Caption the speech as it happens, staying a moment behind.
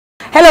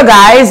Hello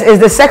guys, it's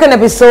the second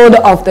episode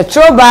of the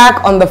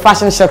Throwback on the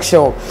Fashion Shock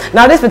Show.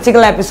 Now this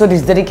particular episode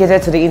is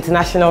dedicated to the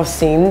international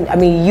scene. I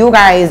mean, you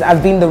guys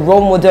have been the role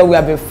model. We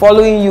have been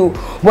following you.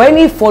 But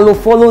any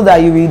follow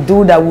that you will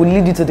do that will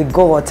lead you to the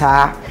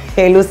gutter.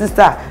 Hello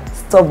sister,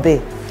 stop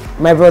there.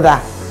 My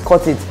brother,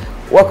 cut it.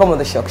 Welcome on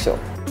the Shock Show.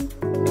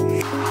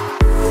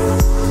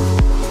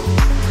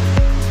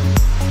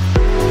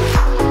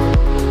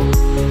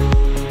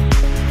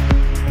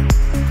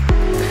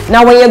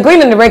 Now, when you're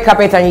going on the red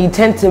carpet and you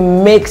tend to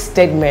make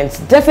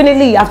statements,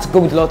 definitely you have to go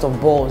with a lot of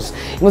balls.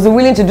 You must be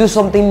willing to do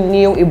something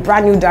new, a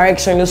brand new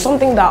direction,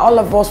 something that all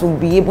of us will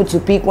be able to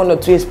pick one or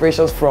two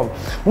inspirations from.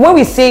 When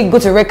we say go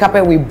to red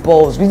carpet with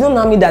balls, we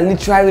don't mean that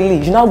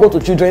literally you now go to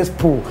children's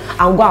pool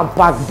and go and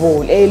pack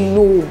ball.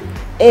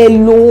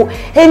 Hello,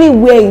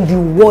 anywhere in the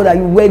world that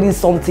you wear this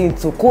something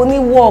to only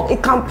walk,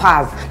 it can't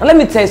pass. Now let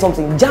me tell you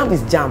something, jam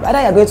is jam.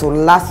 Either you're going to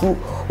Lasso,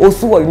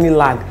 Osu or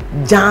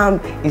Unilag, jam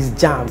is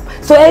jam.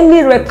 So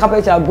any red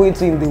carpet you are going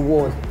to in the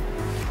world,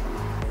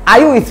 are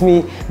you with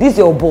me? This is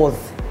your boss,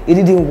 it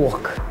didn't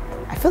work.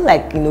 I feel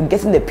like,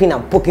 getting the pin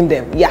and poking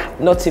them, yeah,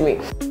 not to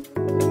me.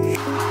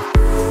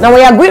 Now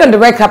when you're going on the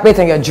red carpet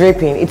and you're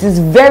draping, it is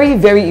very,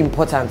 very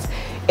important.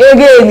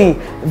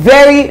 Again,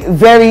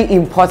 very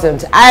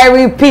important. I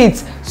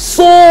repeat,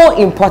 so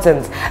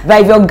important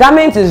that if your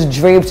garment is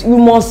draped, you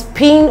must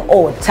pin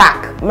or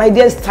tack. My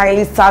dear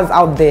stylists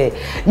out there,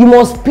 you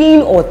must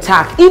pin or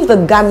tack. If the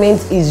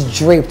garment is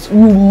draped,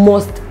 you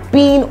must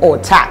pin or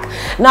tack.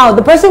 Now,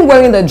 the person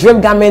wearing the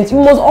draped garment, you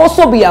must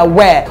also be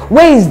aware,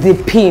 where is the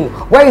pin,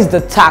 where is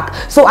the tack?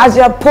 So as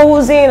you're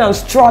posing and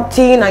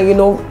strutting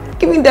and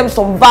giving them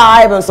some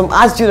vibe and some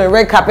attitude on the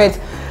red carpet,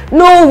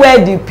 know where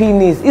the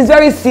pin is. It's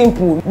very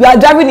simple. You are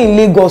driving in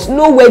Lagos,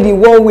 know where the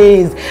one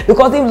way is,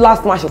 because if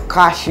last man should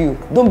catch you,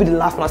 don't be the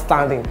last man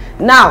standing.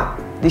 Now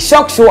the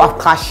Shock Show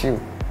have catch you.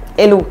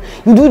 Hello,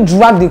 you do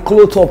drag the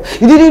clothes up,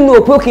 you didn't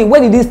know, okay,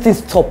 where did this thing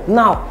stop?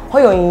 Now how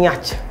you're in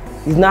yach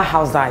is not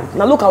outside.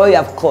 Now look at what you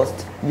have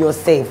caused. You're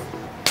safe,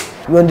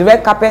 you're on the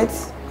red carpet,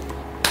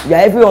 you're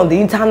everywhere on the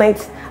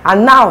internet,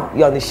 and now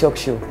you're on the Shock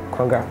Show.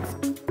 Congrats.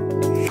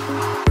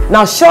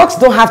 Now shocks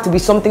don't have to be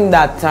something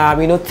that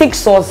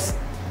takes us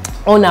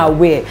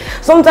unaware.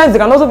 Sometimes it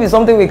can also be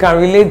something we can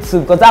relate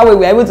to, because that way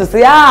we're able to say,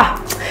 it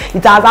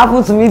has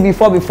happened to me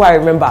before I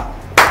remember.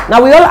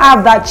 Now we all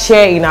have that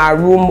chair in our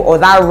room, or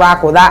that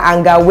rack, or that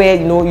hanger where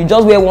you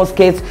just wear one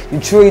skirt, you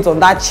throw it on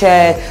that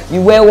chair,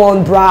 you wear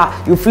one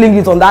bra, you fling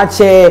it on that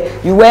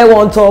chair, you wear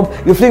one top,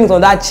 you fling it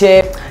on that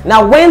chair.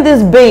 Now when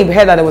this babe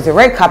heard that there was a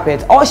red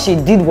carpet, all she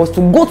did was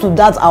to go to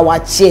that our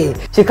chair.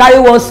 She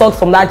carried one sock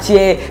from that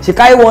chair, she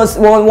carried one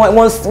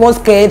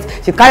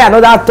skirt, she carried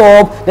another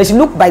top, then she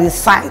looked by the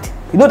side.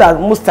 You know that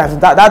most times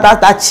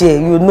that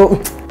chair,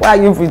 why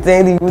are you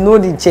pretending? You know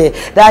the chair,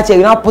 that chair,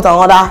 you now put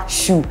another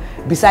shoe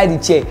beside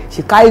the chair.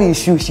 She carry the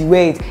shoe, she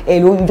wear it,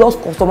 and you just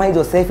customize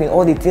yourself in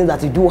all the things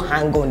that you do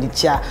hang on the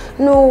chair.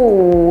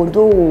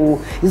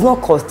 No, it's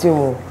not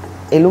costume.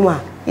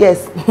 Eluma,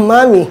 yes,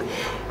 mommy,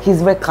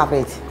 his red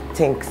carpet.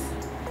 Thanks.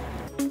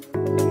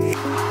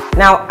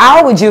 Now,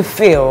 how would you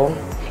feel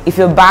if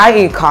you buy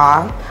a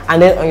car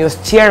and then on your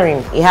steering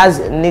it has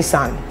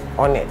Nissan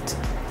on it,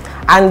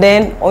 and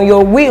then on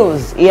your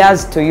wheels it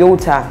has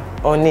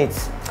Toyota on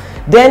it,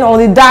 then on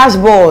the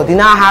dashboard it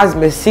now has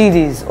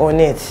Mercedes on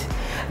it,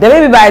 then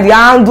maybe by the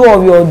handle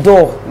of your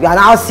door you are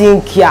now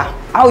seeing Kia?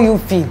 How you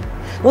feel?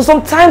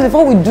 Sometimes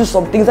before we do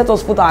some things, let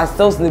us put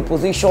ourselves in the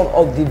position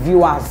of the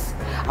viewers,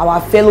 our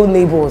fellow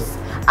neighbors.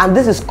 And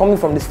this is coming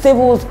from the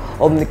stables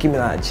of Nicki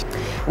Minaj.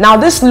 Now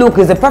this look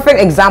is a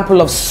perfect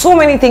example of so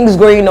many things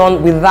going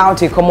on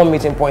without a common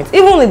meeting point.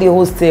 Even in the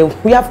hostel,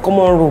 we have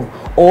common room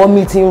or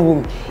meeting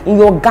room. In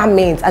your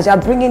garments, as you are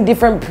bringing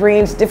different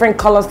prints, different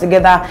colors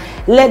together,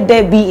 let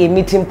there be a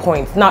meeting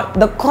point. Now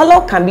the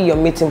color can be your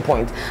meeting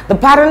point, the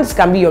patterns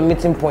can be your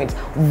meeting point,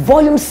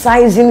 volume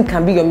sizing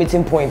can be your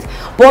meeting point.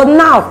 But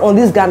now on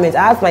this garment,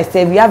 I asked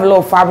myself, you have a lot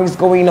of fabrics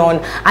going on,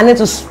 and then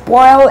to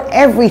spoil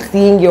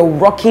everything, you're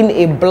rocking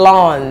a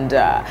blonde.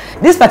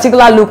 This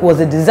particular look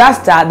was a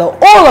disaster. The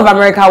whole of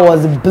America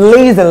was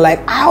blazing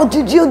like, how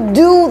did you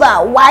do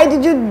that? Why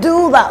did you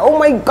do that? Oh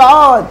my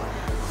God.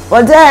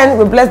 But then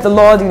we bless the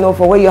Lord,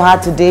 for where you are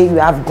today. You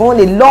have gone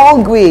a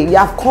long way. You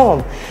have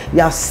come,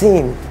 you have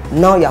seen,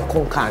 now you are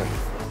conquering.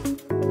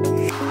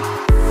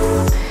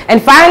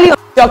 And finally on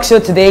the Shock Show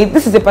today,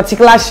 this is a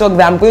particular shock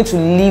that I'm going to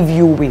leave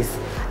you with.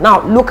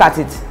 Now look at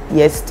it.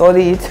 Yes,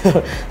 study it.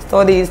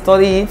 study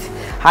it.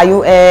 Are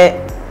you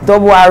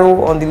double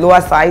arrow on the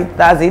lower side?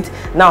 That's it.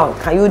 Now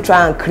can you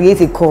try and create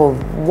a curve?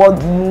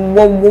 What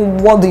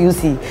do you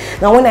see?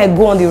 Now when I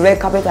go on the red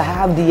carpet, I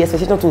have the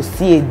expectation to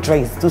see a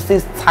dress, to see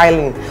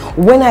styling.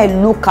 When I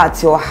look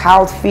at your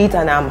outfit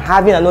and I'm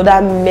having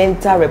another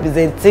mental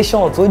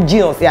representation, so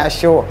genius, yeah,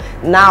 sure,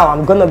 now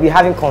I'm gonna be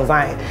having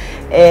concern.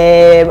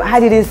 I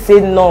didn't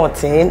say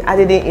nothing, I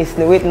didn't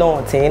insinuate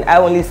nothing. I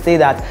only say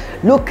that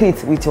look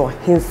it with your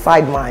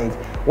inside mind.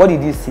 What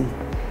did you see?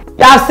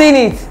 You have seen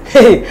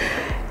it.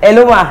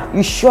 Eloma,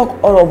 you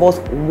shock all of us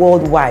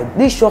worldwide.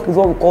 This shock is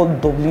what we call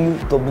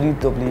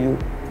WWW.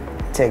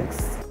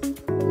 Thanks.